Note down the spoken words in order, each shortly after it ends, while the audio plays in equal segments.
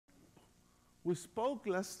We spoke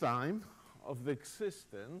last time of the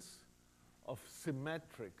existence of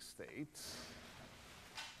symmetric states.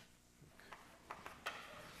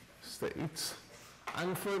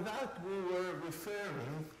 And for that, we were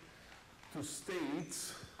referring to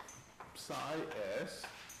states psi s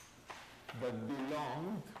that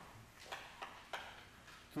belonged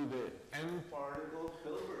to the n-particle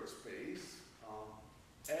Hilbert space.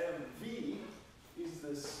 Mv is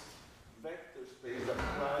this vector space that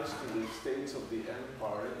applies to the states of the n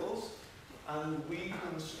particles. And we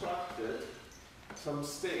constructed some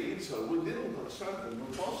states, or we didn't construct them,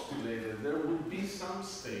 we postulated there would be some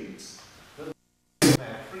states that were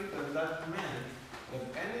symmetric, and that meant that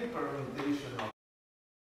any permutation of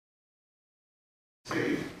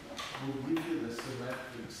state would give you the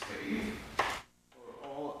symmetric state for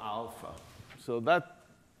all alpha. So that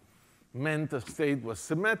meant a state was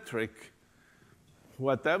symmetric.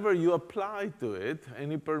 Whatever you apply to it,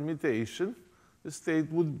 any permutation, the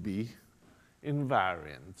state would be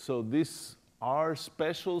invariant. So these are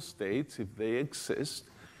special states, if they exist,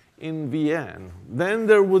 in Vn. Then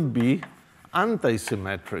there would be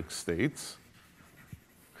antisymmetric states.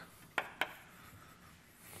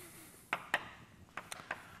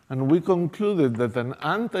 And we concluded that an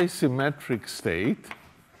antisymmetric state,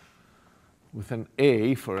 with an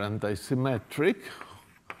A for antisymmetric,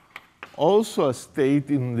 also a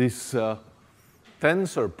state in this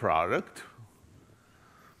tensor product,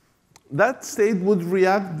 that state would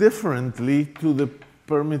react differently to the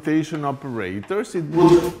permutation operators. It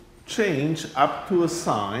would change up to a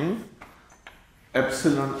sign,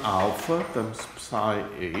 epsilon alpha times psi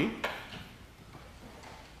A.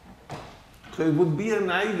 So it would be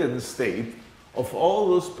an eigenstate of all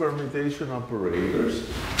those permutation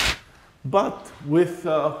operators, but with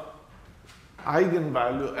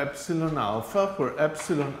eigenvalue epsilon alpha, where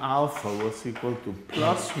epsilon alpha was equal to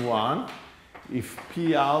 +1 if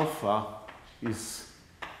P alpha is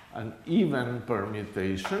an even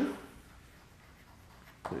permutation,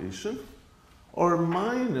 or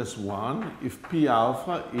 -1 if P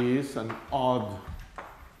alpha is an odd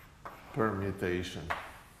permutation.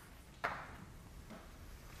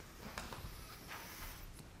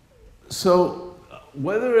 So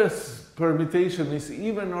whether a permutation is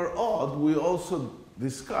even or odd, we also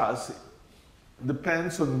discuss,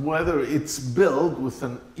 depends on whether it's built with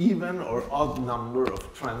an even or odd number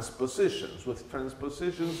of transpositions, with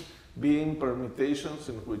transpositions being permutations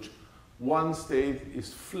in which one state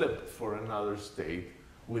is flipped for another state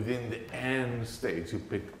within the n states. You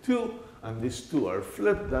pick two, and these two are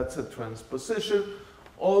flipped. That's a transposition.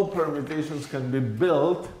 All permutations can be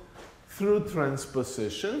built through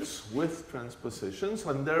transpositions, with transpositions,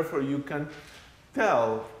 and therefore you can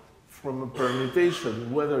tell from a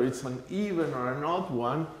permutation whether it's an even or an odd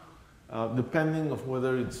one, depending on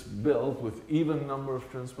whether it's built with even number of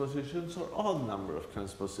transpositions or odd number of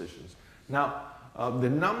transpositions. Now, the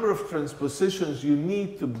number of transpositions you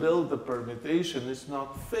need to build a permutation is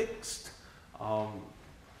not fixed.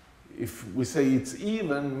 If we say it's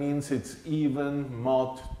even, means it's even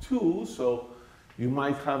mod 2, so you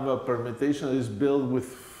might have a permutation that is built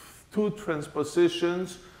with 2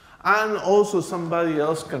 transpositions, and also somebody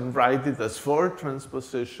else can write it as 4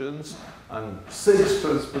 transpositions and 6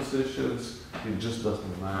 transpositions. It just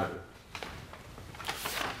doesn't matter.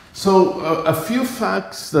 So a few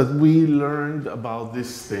facts that we learned about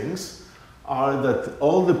these things are that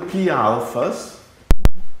all the P alphas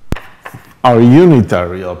are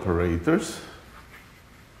unitary operators.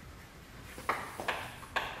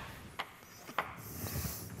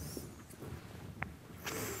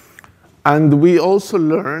 And we also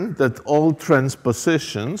learned that all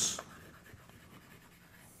transpositions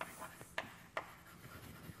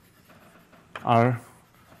are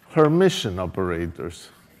Hermitian operators.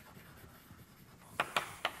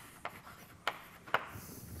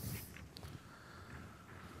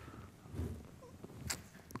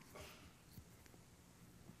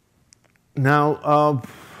 Now,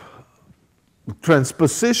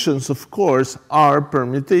 transpositions, of course, are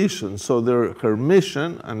permutations. So they're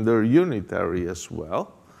Hermitian and they're unitary as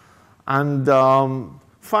well. And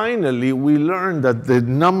finally, we learned that the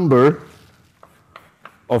number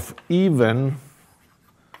of even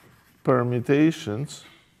permutations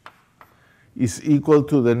is equal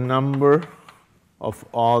to the number of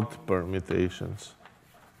odd permutations.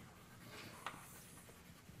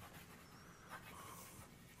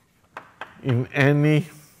 In any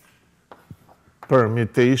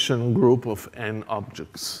permutation group of n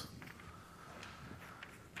objects.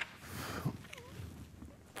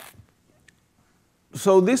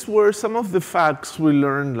 So these were some of the facts we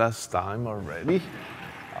learned last time already.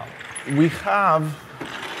 We have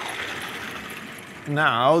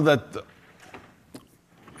now that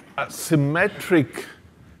symmetric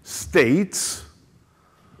states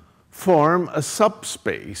form a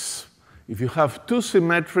subspace. If you have two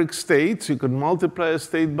symmetric states, you can multiply a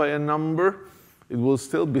state by a number, it will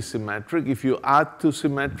still be symmetric. If you add two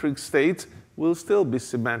symmetric states, it will still be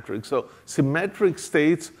symmetric. So symmetric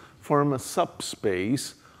states form a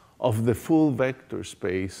subspace of the full vector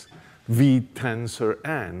space V tensor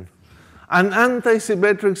N. And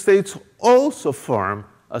antisymmetric states also form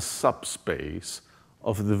a subspace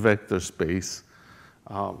of the vector space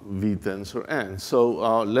V tensor N.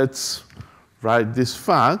 So let's write these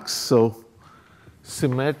facts. So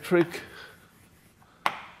symmetric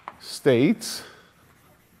states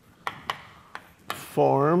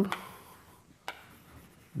form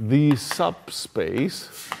the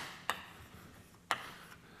subspace,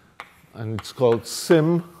 and it's called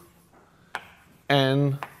sim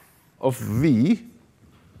N of V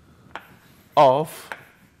of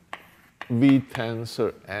V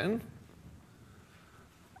tensor N.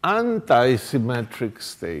 Antisymmetric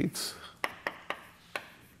states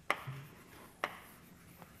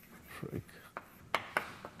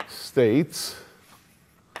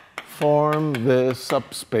form the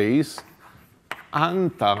subspace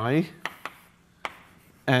anti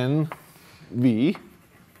NV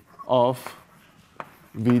of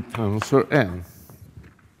V tensor N.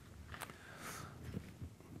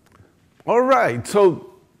 All right, so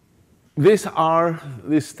these are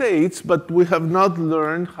the states, but we have not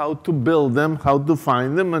learned how to build them, how to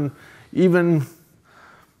find them, and even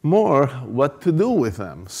more, what to do with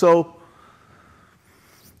them. So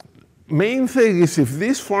main thing is, if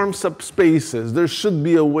these form subspaces, there should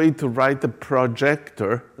be a way to write a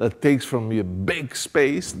projector that takes from a big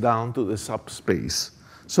space down to the subspace.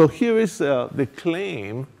 So here is the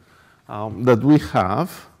claim that we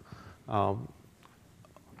have.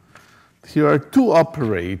 Here are two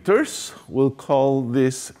operators. We'll call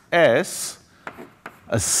this S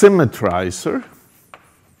a symmetrizer,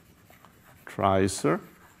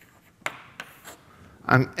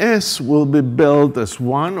 and S will be built as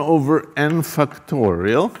 1 over n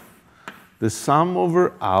factorial, the sum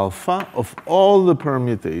over alpha of all the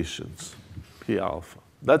permutations, P alpha.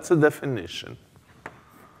 That's a definition.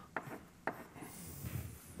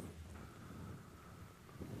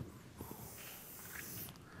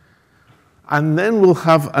 And then we'll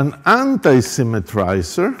have an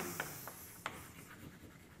antisymmetrizer,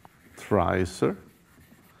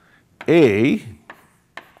 A,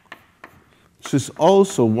 which is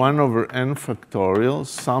also 1 over n factorial,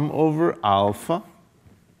 sum over alpha,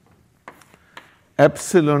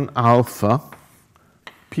 epsilon alpha,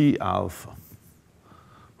 P alpha,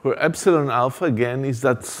 where epsilon alpha, again, is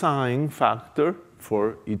that sign factor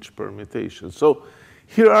for each permutation. So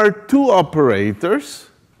here are two operators,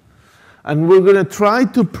 and we're going to try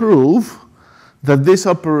to prove that these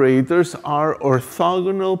operators are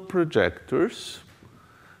orthogonal projectors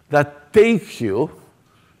that take you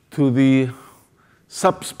to the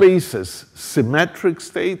subspaces, symmetric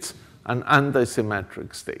states and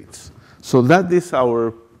antisymmetric states. So that is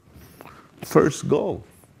our first goal,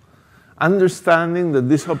 understanding that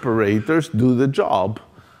these operators do the job.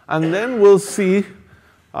 And then we'll see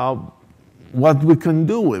what we can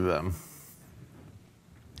do with them.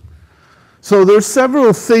 So there are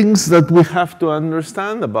several things that we have to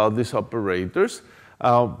understand about these operators.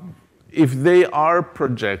 If they are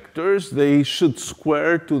projectors, they should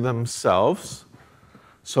square to themselves.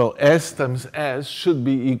 So S times S should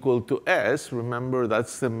be equal to S. Remember,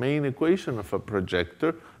 that's the main equation of a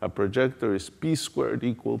projector. A projector is P squared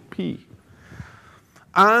equal P.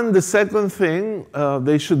 And the second thing,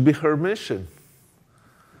 they should be Hermitian.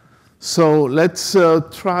 So let's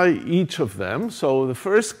try each of them. So the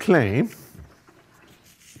first claim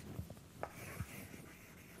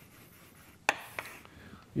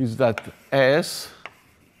is that S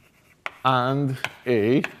and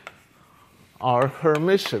A are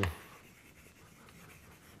Hermitian.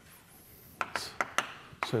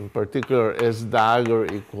 So in particular, S dagger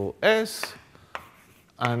equal S,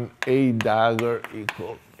 and A dagger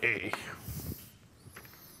equal A.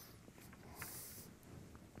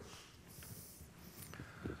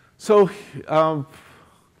 So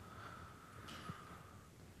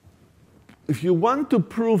if you want to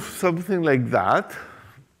prove something like that,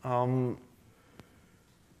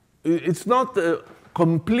 it's not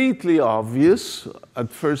completely obvious at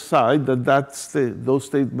first sight that those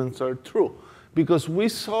statements are true. Because we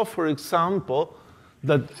saw, for example,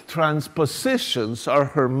 that transpositions are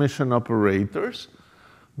Hermitian operators,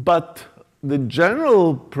 but the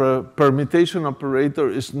general permutation operator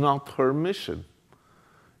is not Hermitian.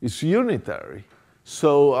 It's unitary.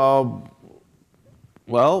 So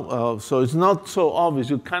Well, so it's not so obvious.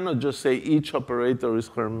 You cannot just say each operator is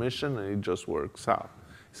Hermitian and it just works out.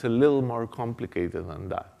 It's a little more complicated than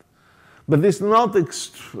that. But it's not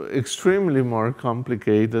extremely more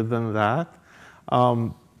complicated than that.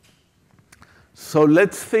 So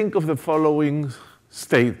let's think of the following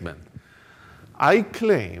statement. I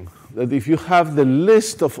claim that if you have the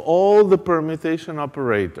list of all the permutation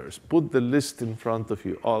operators, put the list in front of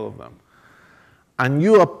you, all of them, and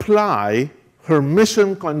you apply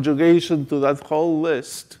Hermitian conjugation to that whole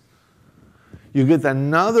list, you get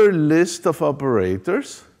another list of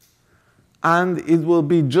operators, and it will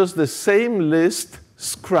be just the same list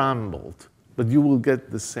scrambled, but you will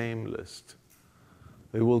get the same list.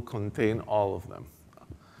 They will contain all of them.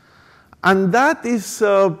 And that is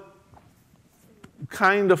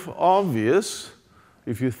kind of obvious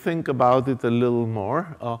if you think about it a little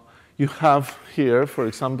more. You have here, for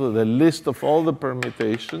example, the list of all the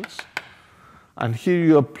permutations. And here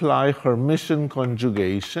you apply Hermitian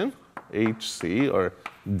conjugation, HC, or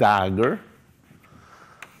dagger.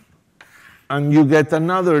 And you get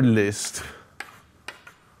another list.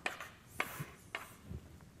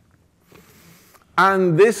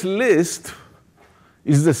 And this list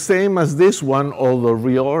is the same as this one, although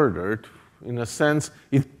reordered. In a sense,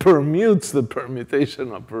 it permutes the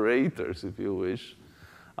permutation operators, if you wish.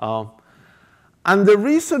 And the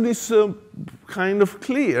reason is kind of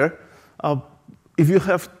clear. If you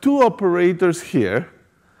have two operators here,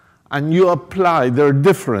 and you apply, they're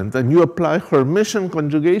different, and you apply Hermitian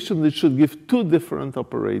conjugation, it should give two different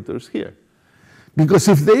operators here. Because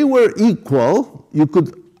if they were equal, you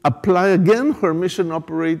could apply again Hermitian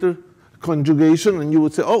operator conjugation, and you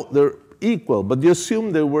would say, oh, they're equal, but you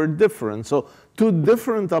assume they were different. So two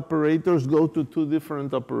different operators go to two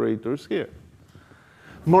different operators here.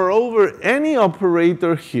 Moreover, any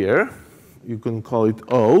operator here, you can call it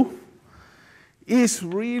O, is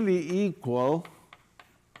really equal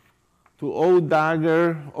to O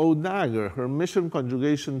dagger. Hermitian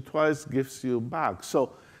conjugation twice gives you back.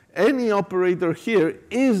 So any operator here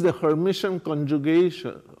is the Hermitian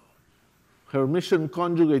conjugation, Hermitian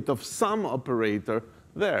conjugate of some operator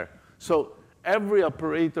there. So every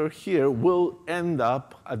operator here will end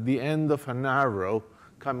up at the end of an arrow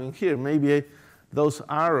coming here. Maybe those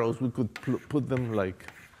arrows, we could put them like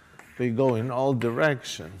they go in all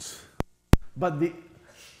directions. But the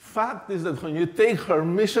fact is that when you take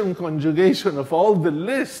Hermitian conjugation of all the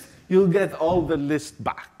list, you'll get all the list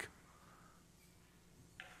back.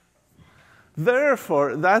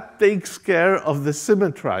 Therefore, that takes care of the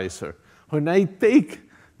symmetrizer. When I take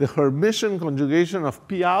the Hermitian conjugation of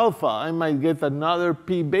P alpha, I might get another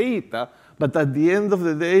P beta, but at the end of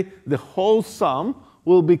the day, the whole sum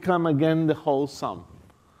will become again the whole sum.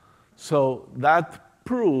 So that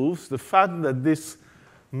proves the fact that this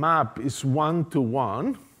map is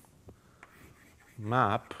one-to-one. The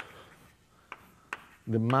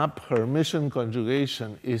map Hermitian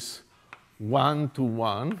conjugation is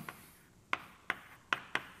one-to-one,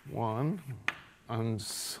 and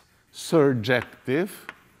surjective,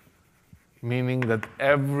 meaning that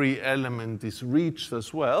every element is reached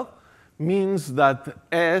as well, means that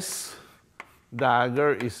S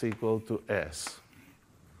dagger is equal to S,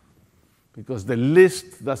 because the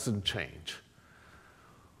list doesn't change.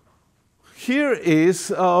 Here is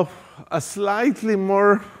a slightly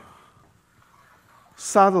more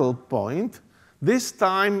subtle point. This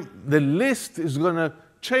time, the list is going to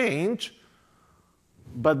change,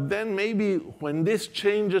 but then maybe when this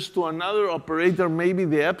changes to another operator, maybe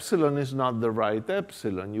the epsilon is not the right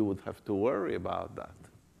epsilon. You would have to worry about that.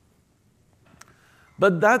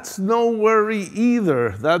 But that's no worry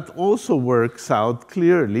either. That also works out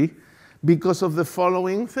clearly because of the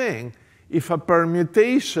following thing. If a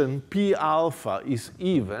permutation P alpha is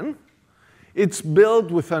even, it's built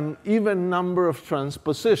with an even number of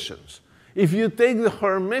transpositions. If you take the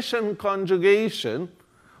Hermitian conjugation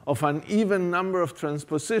of an even number of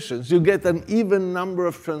transpositions, you get an even number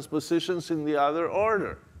of transpositions in the other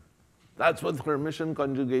order. That's what Hermitian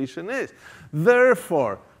conjugation is.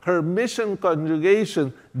 Therefore, Hermitian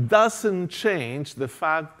conjugation doesn't change the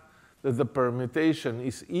fact that the permutation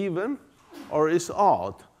is even or is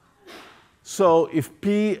odd. So if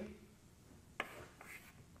P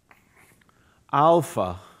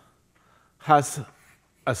alpha has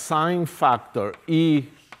a sign factor E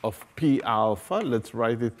of P alpha, let's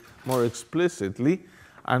write it more explicitly,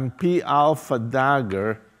 and P alpha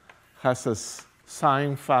dagger has a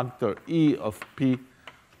sign factor E of P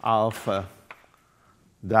alpha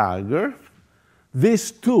dagger, these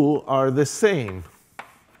two are the same.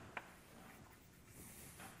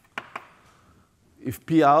 if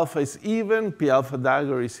P alpha is even, P alpha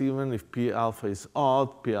dagger is even. If P alpha is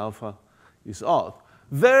odd, P alpha is odd.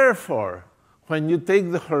 Therefore, when you take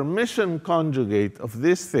the Hermitian conjugate of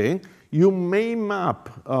this thing, you may map,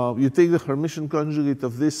 you take the Hermitian conjugate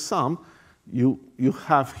of this sum, you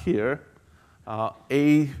have here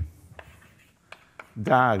A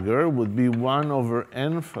dagger would be 1 over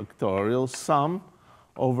n factorial sum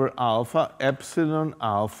over alpha, epsilon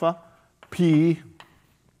alpha, P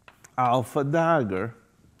alpha dagger,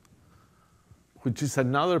 which is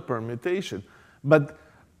another permutation. But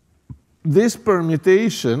this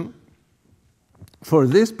permutation, for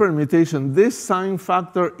this permutation, this sign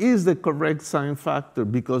factor is the correct sign factor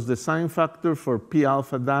because the sign factor for P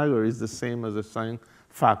alpha dagger is the same as the sign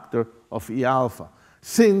factor of E alpha.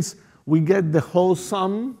 Since we get the whole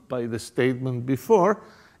sum by the statement before,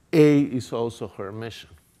 A is also Hermitian.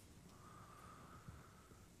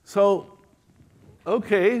 So,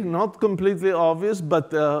 okay, not completely obvious,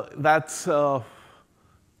 but that's a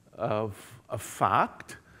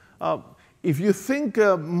fact. If you think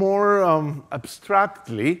more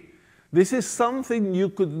abstractly, this is something you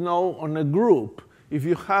could know on a group. If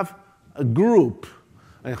you have a group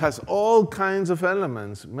and it has all kinds of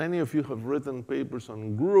elements, many of you have written papers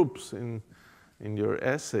on groups in your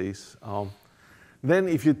essays, then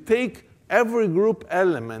if you take every group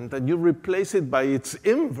element and you replace it by its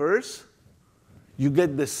inverse, you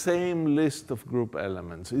get the same list of group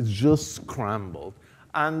elements. It's just scrambled.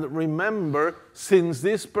 And remember, since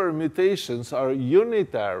these permutations are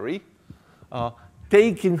unitary,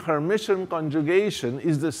 taking Hermitian conjugation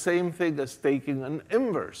is the same thing as taking an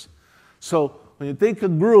inverse. So when you take a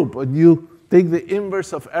group and you take the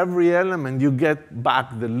inverse of every element, you get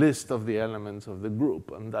back the list of the elements of the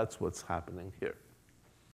group. And that's what's happening here.